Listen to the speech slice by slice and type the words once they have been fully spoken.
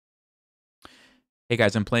Hey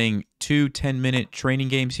guys, I'm playing two 10-minute training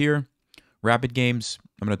games here, rapid games.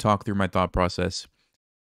 I'm going to talk through my thought process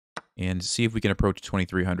and see if we can approach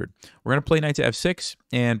 2300. We're going to play knight to f6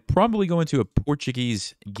 and probably go into a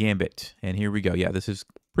Portuguese gambit. And here we go. Yeah, this is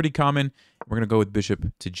pretty common. We're going to go with bishop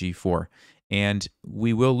to g4. And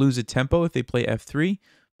we will lose a tempo if they play f3,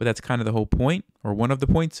 but that's kind of the whole point, or one of the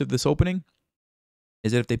points of this opening,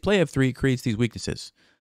 is that if they play f3, it creates these weaknesses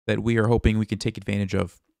that we are hoping we can take advantage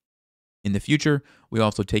of in the future. We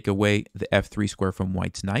also take away the f3 square from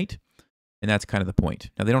white's knight, and that's kind of the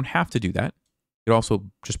point. Now, they don't have to do that. You could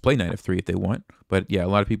also just play knight f3 if they want, but yeah, a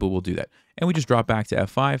lot of people will do that. And we just drop back to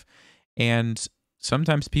f5, and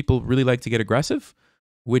sometimes people really like to get aggressive,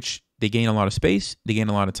 which they gain a lot of space, they gain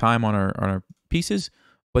a lot of time on our pieces,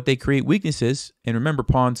 but they create weaknesses, and remember,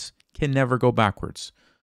 pawns can never go backwards.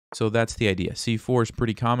 So that's the idea. c4 is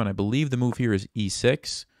pretty common. I believe the move here is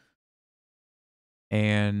e6.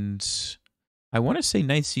 And I want to say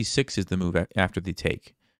knight c6 is the move after they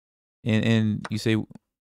take. And you say,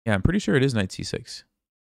 yeah, I'm pretty sure it is knight c6.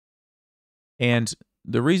 And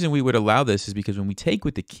the reason we would allow this is because when we take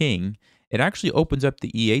with the king, it actually opens up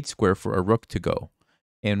the e8 square for a rook to go.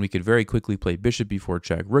 And we could very quickly play bishop b4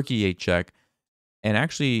 check, rook e8 check. And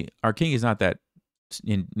actually, our king is not that,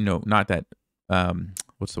 not that,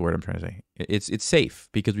 what's the word I'm trying to say? It's safe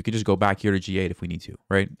because we could just go back here to g8 if we need to,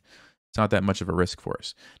 right? It's not that much of a risk for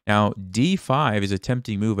us. Now, d5 is a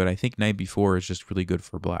tempting move, but I think knight b4 is just really good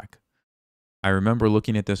for black. I remember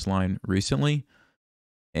looking at this line recently,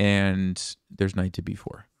 and there's knight to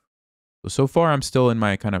b4. So far, I'm still in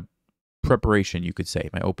my kind of preparation, you could say,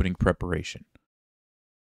 my opening preparation.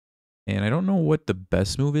 And I don't know what the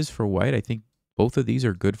best move is for white. I think both of these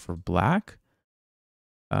are good for black.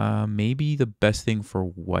 Maybe the best thing for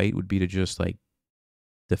white would be to just like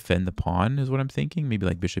defend the pawn is what I'm thinking. Maybe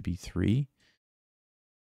like bishop e3.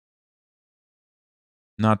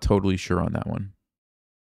 Not totally sure on that one.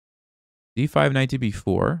 d5, knight to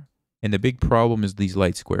b4. And the big problem is these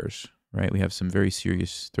light squares, right? We have some very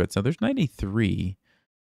serious threats. Now, there's knight a3,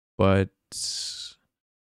 but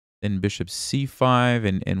then bishop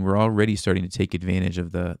c5, and we're already starting to take advantage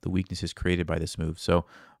of the weaknesses created by this move. So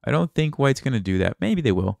I don't think white's going to do that. Maybe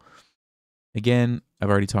they will. Again, I've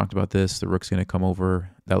already talked about this. The rook's going to come over.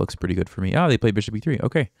 That looks pretty good for me. Oh, they play bishop e3.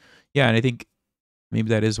 Okay. Yeah, and I think maybe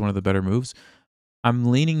that is one of the better moves.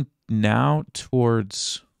 I'm leaning now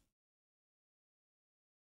towards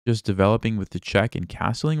just developing with the check and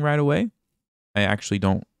castling right away. I actually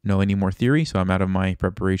don't know any more theory, so I'm out of my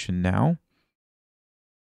preparation now.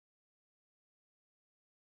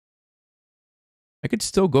 I could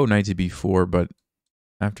still go knight to b4, but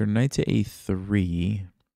after knight to a3,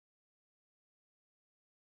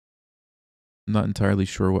 I'm not entirely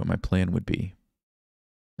sure what my plan would be.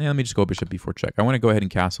 Yeah, let me just go bishop b4 check. I want to go ahead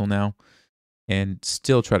and castle now and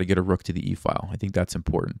still try to get a rook to the e file. I think that's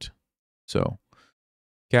important. So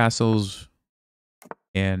castles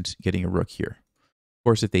and getting a rook here. Of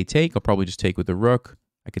course, if they take, I'll probably just take with the rook.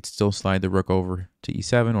 I could still slide the rook over to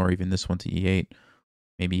e7 or even this one to e8,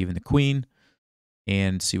 maybe even the queen,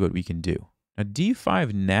 and see what we can do. Now,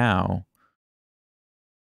 d5 now,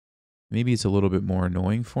 maybe it's a little bit more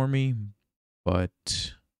annoying for me,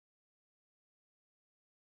 but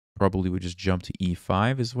probably would just jump to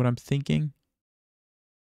e5 is what I'm thinking.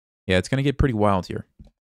 Yeah, it's going to get pretty wild here.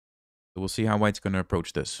 So we'll see how white's going to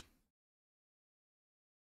approach this.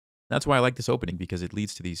 That's why I like this opening, because it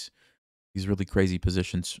leads to these really crazy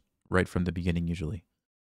positions right from the beginning usually.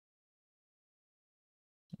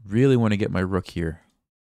 Really want to get my rook here.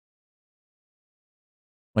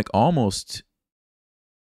 Like almost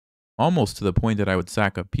to the point that I would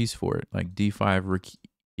sack a piece for it. Like d5, rook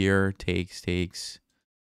here, takes.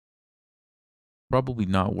 Probably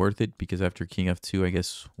not worth it, because after king f2, I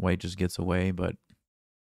guess white just gets away, but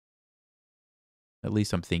at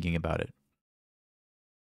least I'm thinking about it.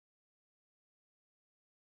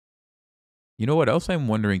 You know what else I'm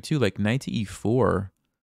wondering too? Like knight to e4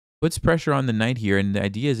 puts pressure on the knight here, and the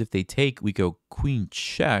idea is if they take, we go queen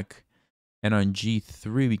check, and on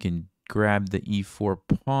g3 we can grab the e4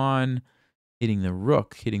 pawn, hitting the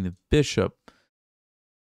rook, hitting the bishop.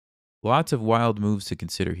 Lots of wild moves to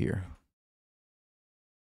consider here.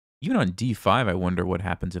 Even on d5, I wonder what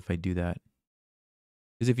happens if I do that.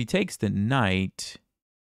 Because if he takes the knight,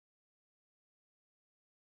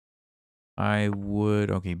 I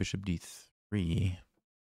would... Okay, bishop d3.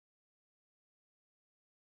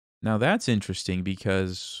 Now that's interesting,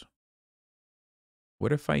 because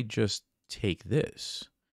what if I just take this?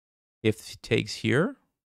 If he takes here,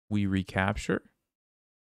 we recapture.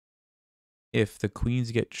 If the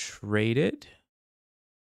queens get traded...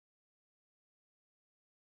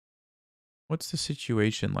 What's the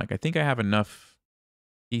situation like? I think I have enough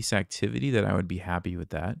piece activity that I would be happy with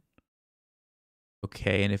that.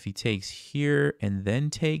 Okay, and if he takes here and then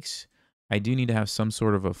takes, I do need to have some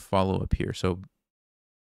sort of a follow-up here. So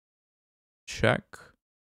check,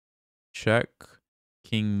 check,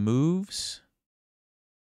 king moves.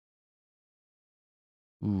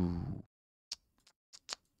 Ooh.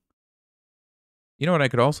 You know what I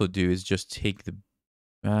could also do is just take the...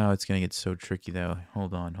 Oh, it's going to get so tricky, though.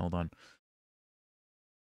 Hold on, hold on.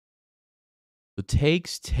 So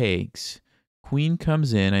takes. Queen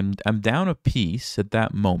comes in. I'm down a piece at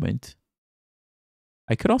that moment.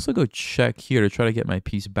 I could also go check here to try to get my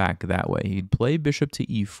piece back that way. He'd play bishop to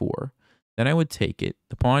e4. Then I would take it.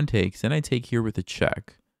 The pawn takes. Then I take here with a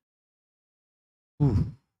check.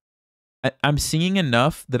 Ooh. I'm seeing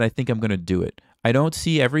enough that I think I'm going to do it. I don't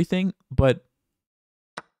see everything, but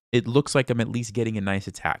it looks like I'm at least getting a nice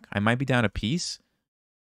attack. I might be down a piece,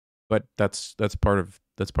 but that's part of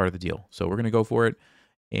the deal. So we're going to go for it,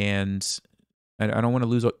 and I don't want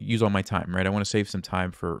to use all my time, right? I want to save some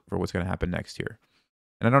time for what's going to happen next here.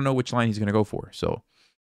 And I don't know which line he's going to go for. So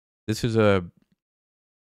this is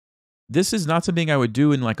not something I would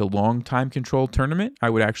do in like a long time control tournament.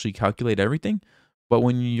 I would actually calculate everything. But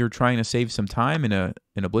when you're trying to save some time in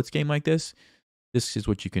a blitz game like this is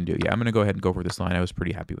what you can do. Yeah, I'm going to go ahead and go for this line. I was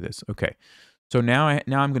pretty happy with this. Okay. So now I'm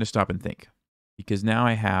going to stop and think, because now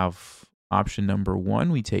I have option number 1,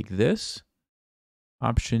 we take this.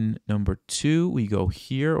 Option number 2, we go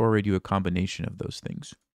here, or we do a combination of those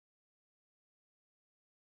things.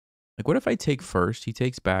 Like, what if I take first, he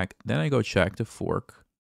takes back, then I go check to fork.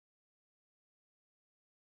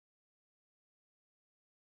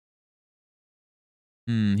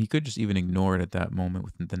 He could just even ignore it at that moment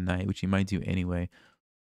with the knight, which he might do anyway.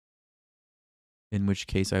 In which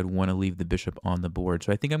case, I'd want to leave the bishop on the board.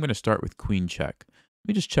 So I think I'm going to start with queen check. Let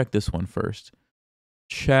me just check this one first.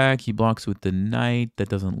 Check. He blocks with the knight. That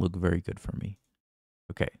doesn't look very good for me.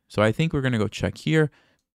 Okay, so I think we're going to go check here.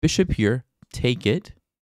 Bishop here. Take it.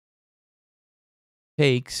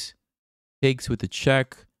 Takes. Takes with the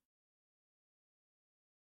check.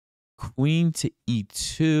 Queen to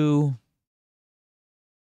e2.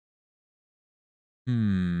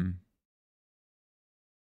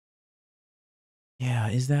 Yeah,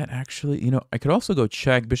 is that actually... You know, I could also go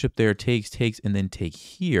check. Bishop there. Takes, and then take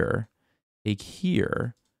here. Take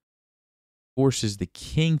here. Forces the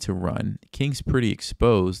king to run. The king's pretty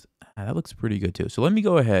exposed. That looks pretty good too. So let me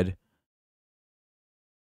go ahead.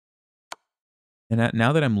 And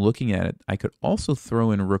now that I'm looking at it, I could also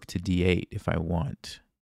throw in rook to d8 if I want.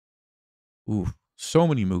 Ooh, so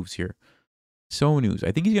many moves here. So many moves.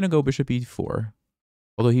 I think he's going to go bishop e4.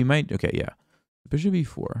 Although he might... Okay, yeah. Bishop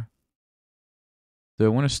e4. Do I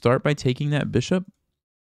want to start by taking that bishop?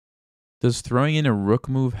 Does throwing in a rook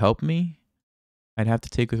move help me? I'd have to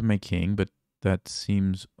take with my king, but that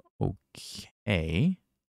seems okay.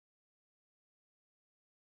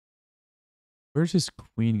 Where's his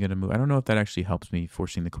queen going to move? I don't know if that actually helps me,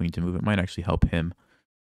 forcing the queen to move. It might actually help him,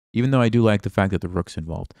 even though I do like the fact that the rook's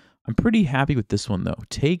involved. I'm pretty happy with this one, though.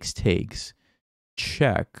 Takes,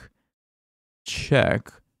 check,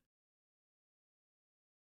 check.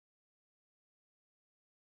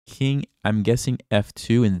 King, I'm guessing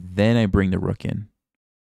f2, and then I bring the rook in.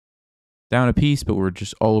 Down a piece, but we're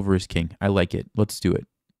just all over his king. I like it. Let's do it.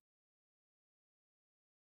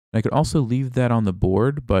 I could also leave that on the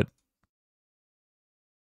board, but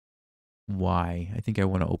why? I think I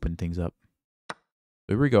want to open things up.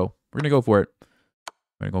 There we go. We're going to go for it.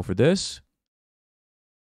 We're going to go for this.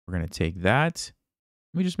 We're going to take that.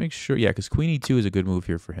 Let me just make sure. Yeah, because queen e2 is a good move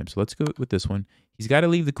here for him. So let's go with this one. He's got to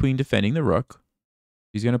leave the queen defending the rook.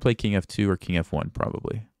 He's going to play king f2 or king f1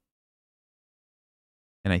 probably.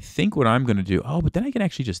 And I think what I'm going to do... Oh, but then I can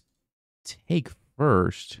actually just take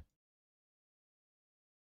first.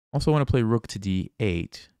 Also want to play rook to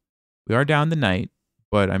d8. We are down the knight,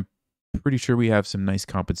 but I'm pretty sure we have some nice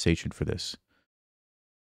compensation for this.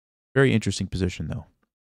 Very interesting position, though.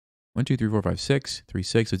 1, 2, 3, 4, 5, 6. 3,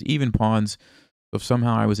 6. So it's even pawns. So if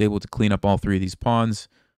somehow I was able to clean up all 3 of these pawns,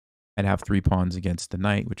 I'd have 3 pawns against the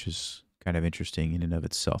knight, which is kind of interesting in and of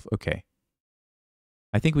itself. Okay.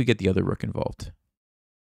 I think we get the other rook involved.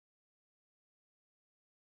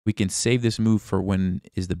 We can save this move for when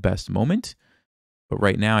is the best moment. But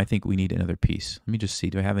right now, I think we need another piece. Let me just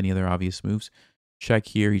see. Do I have any other obvious moves? Check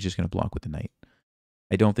here. He's just going to block with the knight.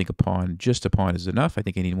 I don't think just a pawn is enough. I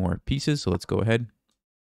think I need more pieces. So let's go ahead.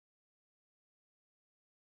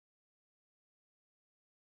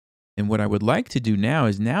 And what I would like to do now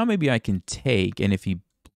is maybe I can take. And if he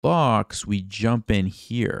blocks, we jump in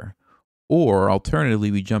here. Or alternatively,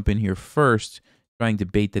 we jump in here first, trying to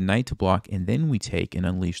bait the knight to block, and then we take and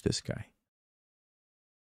unleash this guy.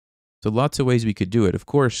 So lots of ways we could do it. Of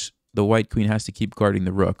course, the white queen has to keep guarding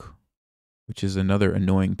the rook, which is another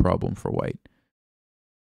annoying problem for white.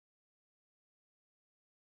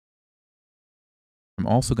 I'm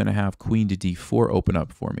also going to have queen to d4 open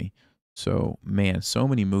up for me. So, man, so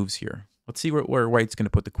many moves here. Let's see where white's going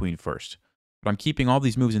to put the queen first. But I'm keeping all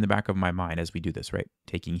these moves in the back of my mind as we do this, right?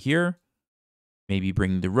 Taking here, maybe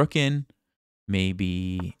bringing the rook in,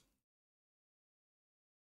 maybe...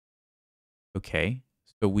 Okay,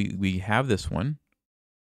 so we have this one.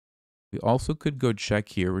 We also could go check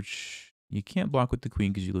here, which you can't block with the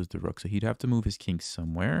queen because you lose the rook. So he'd have to move his king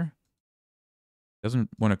somewhere. Doesn't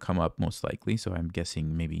want to come up most likely, so I'm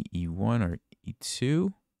guessing maybe e1 or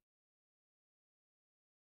e2.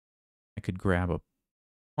 I could grab a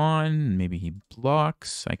pawn. Maybe he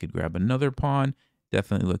blocks. I could grab another pawn.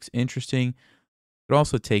 Definitely looks interesting. Could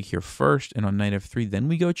also take here first, and on knight f3, then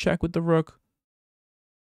we go check with the rook.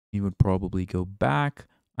 He would probably go back.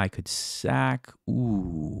 I could sack.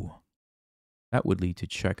 Ooh. That would lead to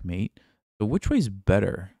checkmate. So which way's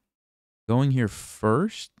better? Going here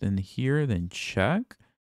first, then here, then check?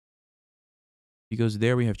 If he goes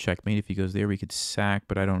there, we have checkmate. If he goes there, we could sack,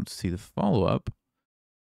 but I don't see the follow-up.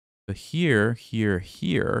 So here, here,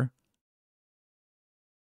 here.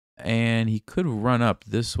 And he could run up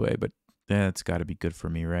this way, but that's got to be good for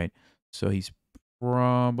me, right? So he's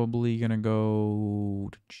probably going to go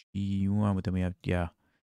to G1, but then we have, yeah.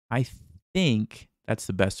 I think that's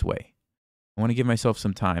the best way. I want to give myself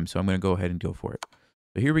some time, so I'm going to go ahead and go for it.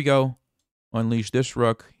 So here we go. Unleash this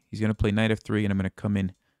rook. He's going to play knight f3, and I'm going to come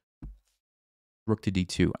in rook to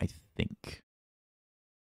d2, I think.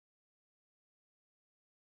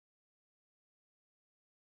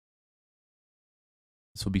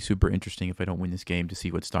 This will be super interesting if I don't win this game to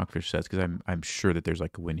see what Stockfish says, because I'm sure that there's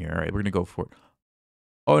like a win here. All right, we're going to go for it.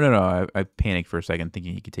 Oh, no. I panicked for a second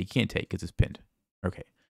thinking he could take. He can't take because it's pinned. Okay.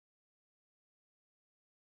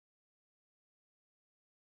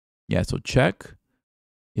 Yeah, so check.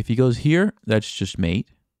 If he goes here, that's just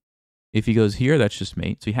mate. If he goes here, that's just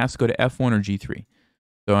mate. So he has to go to f1 or g3.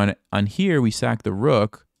 So on here, we sack the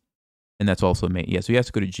rook, and that's also mate. Yeah, so he has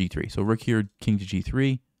to go to g3. So rook here, king to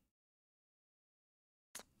g3.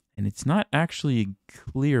 And it's not actually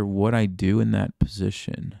clear what I do in that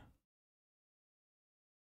position.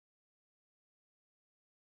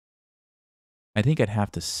 I think I'd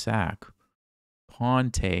have to sack. Pawn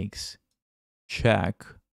takes, check.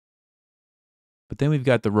 But then we've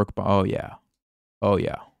got the rook. Oh, yeah. Oh,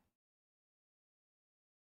 yeah.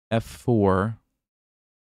 F4.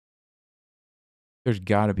 There's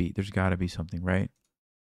got to be something, right?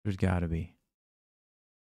 There's got to be.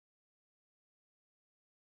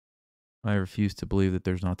 I refuse to believe that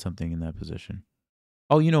there's not something in that position.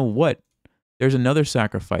 Oh, you know what? There's another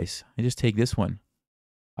sacrifice. I just take this one.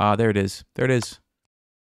 Ah, there it is. There it is.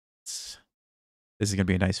 This is going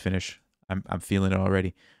to be a nice finish. I'm feeling it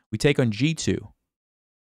already. We take on g2.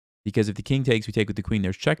 Because if the king takes, we take with the queen.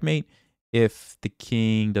 There's checkmate. If the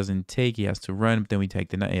king doesn't take, he has to run. But then we take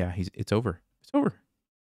the knight. Yeah, it's over. It's over.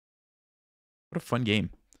 What a fun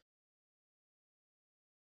game.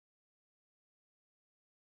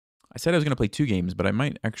 I said I was going to play 2 games, but I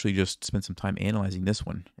might actually just spend some time analyzing this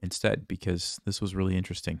one instead, because this was really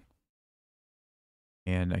interesting.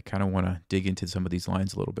 And I kind of want to dig into some of these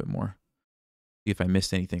lines a little bit more. See if I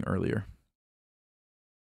missed anything earlier.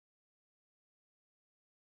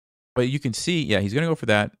 But you can see, yeah, he's going to go for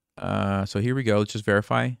that. So here we go. Let's just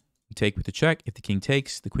verify. We take with the check. If the king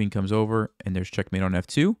takes, the queen comes over, and there's checkmate on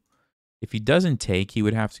f2. If he doesn't take, he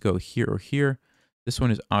would have to go here or here. This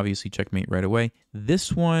one is obviously checkmate right away.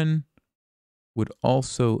 This one would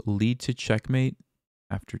also lead to checkmate.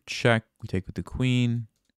 After check, we take with the queen.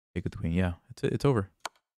 Take with the queen. Yeah, that's it. It's over.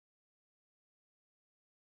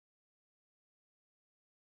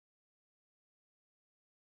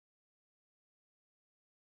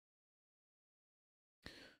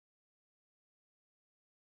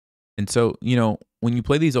 And so, you know, when you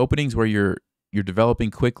play these openings where you're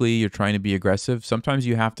developing quickly, you're trying to be aggressive, sometimes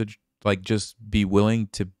you have to like just be willing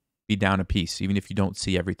to be down a piece, even if you don't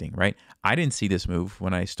see everything, right? I didn't see this move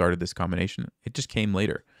when I started this combination. It just came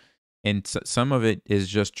later. And some of it is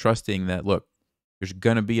just trusting that, look, there's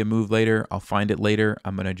going to be a move later. I'll find it later.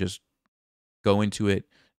 I'm going to just go into it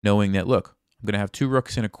knowing that, look, I'm going to have 2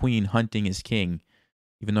 rooks and a queen hunting his king.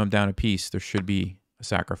 Even though I'm down a piece, there should be a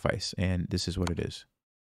sacrifice. And this is what it is.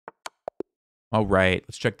 All right,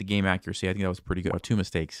 let's check the game accuracy. I think that was pretty good. Oh, 2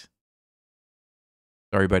 mistakes.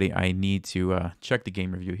 Sorry, buddy. I need to check the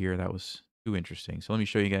game review here. That was too interesting. So let me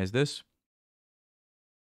show you guys this.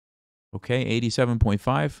 Okay,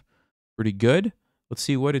 87.5. Pretty good. Let's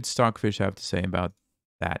see, what did Stockfish have to say about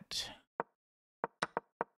that?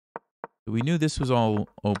 We knew this was all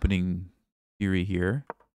opening theory here.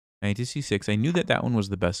 Knight to c6. I knew that that one was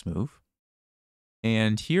the best move.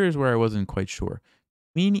 And here's where I wasn't quite sure.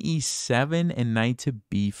 Queen e7 and knight to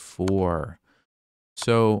b4.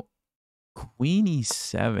 So queen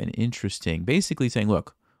e7, interesting. Basically saying,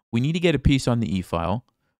 look, we need to get a piece on the e-file.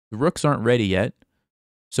 The rooks aren't ready yet,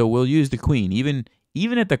 so we'll use the queen, even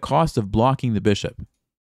at the cost of blocking the bishop.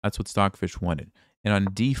 That's what Stockfish wanted. And on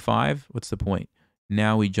d5, what's the point?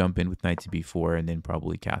 Now we jump in with knight to b4 and then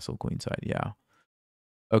probably castle queenside. Yeah.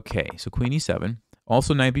 Okay, so queen e7.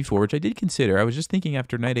 Also knight b4, which I did consider. I was just thinking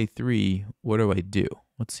after knight a3, what do I do?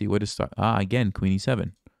 Let's see, what is again, queen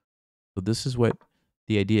e7. So this is what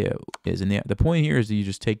the idea is. And the point here is that you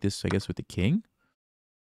just take this, I guess, with the king.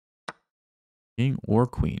 King or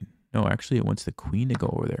queen. No, actually it wants the queen to go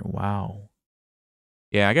over there. Wow.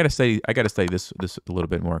 Yeah, I gotta study this a little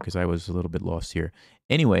bit more because I was a little bit lost here.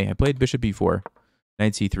 Anyway, I played bishop b4,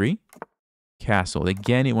 knight c3, castle.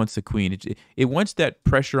 Again, it wants the queen. It wants that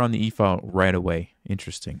pressure on the e-file right away.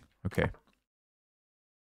 Interesting. Okay.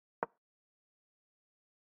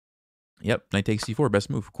 Yep, knight takes c4, best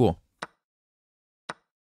move. Cool.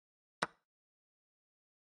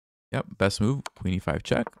 Yep, best move. Queen e5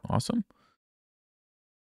 check. Awesome.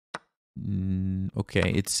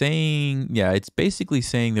 Okay, it's saying, yeah, it's basically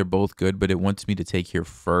saying they're both good, but it wants me to take here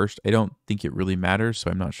first. I don't think it really matters,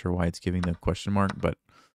 so I'm not sure why it's giving the question mark, but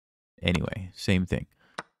anyway, same thing.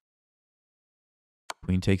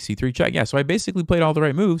 Queen takes c3 check. Yeah, so I basically played all the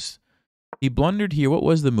right moves. He blundered here. What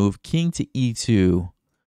was the move? King to e2.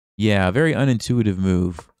 Yeah, very unintuitive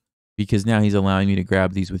move because now he's allowing me to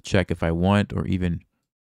grab these with check if I want, or even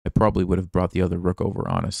I probably would have brought the other rook over,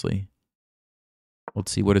 honestly.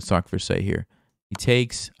 Let's see, what does Stockfish say here? He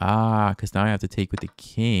takes, because now I have to take with the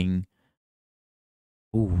king.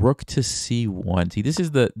 Ooh, rook to c1. See,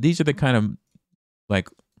 these are the kind of like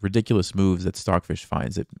ridiculous moves that Stockfish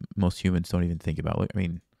finds that most humans don't even think about. Like, I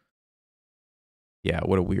mean, yeah,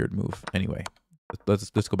 what a weird move. Anyway, let's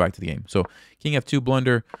go back to the game. So king f2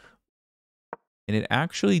 blunder, and it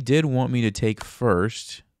actually did want me to take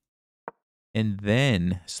first and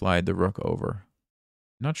then slide the rook over.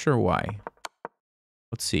 Not sure why.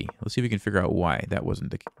 Let's see. Let's see if we can figure out why that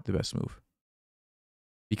wasn't the best move.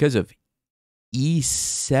 Because of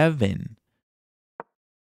e7.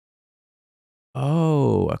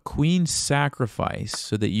 Oh, a queen sacrifice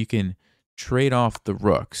so that you can trade off the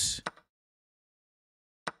rooks.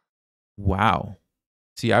 Wow.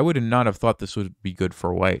 See, I would not have thought this would be good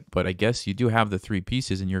for white, but I guess you do have the 3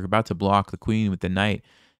 pieces and you're about to block the queen with the knight,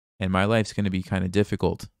 and my life's going to be kind of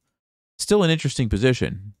difficult. Still an interesting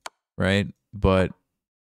position, right? But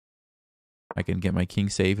I can get my king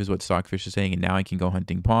safe is what Stockfish is saying, and now I can go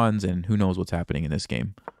hunting pawns, and who knows what's happening in this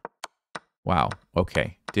game. Wow.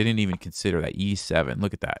 Okay. Didn't even consider that. e7.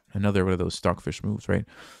 Look at that. Another one of those Stockfish moves, right?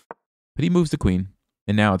 But he moves the queen,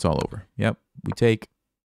 and now it's all over. Yep. We take.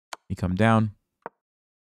 We come down,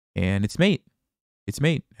 and it's mate. It's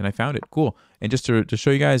mate, and I found it. Cool. And just to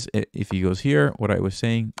show you guys, if he goes here, what I was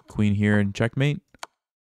saying, queen here and checkmate.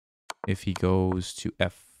 If he goes to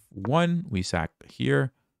f1, we sack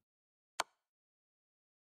here.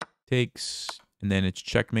 Takes, and then it's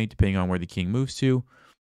checkmate depending on where the king moves to.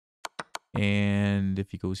 And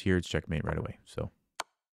if he goes here, it's checkmate right away. So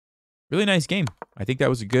really nice game. I think that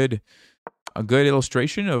was a good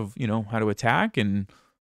illustration of, you know, how to attack. And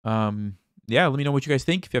yeah, let me know what you guys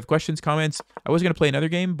think. If you have questions, comments. I was going to play another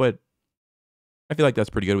game, but I feel like that's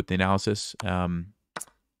pretty good with the analysis. And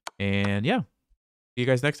yeah, see you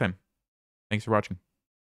guys next time. Thanks for watching.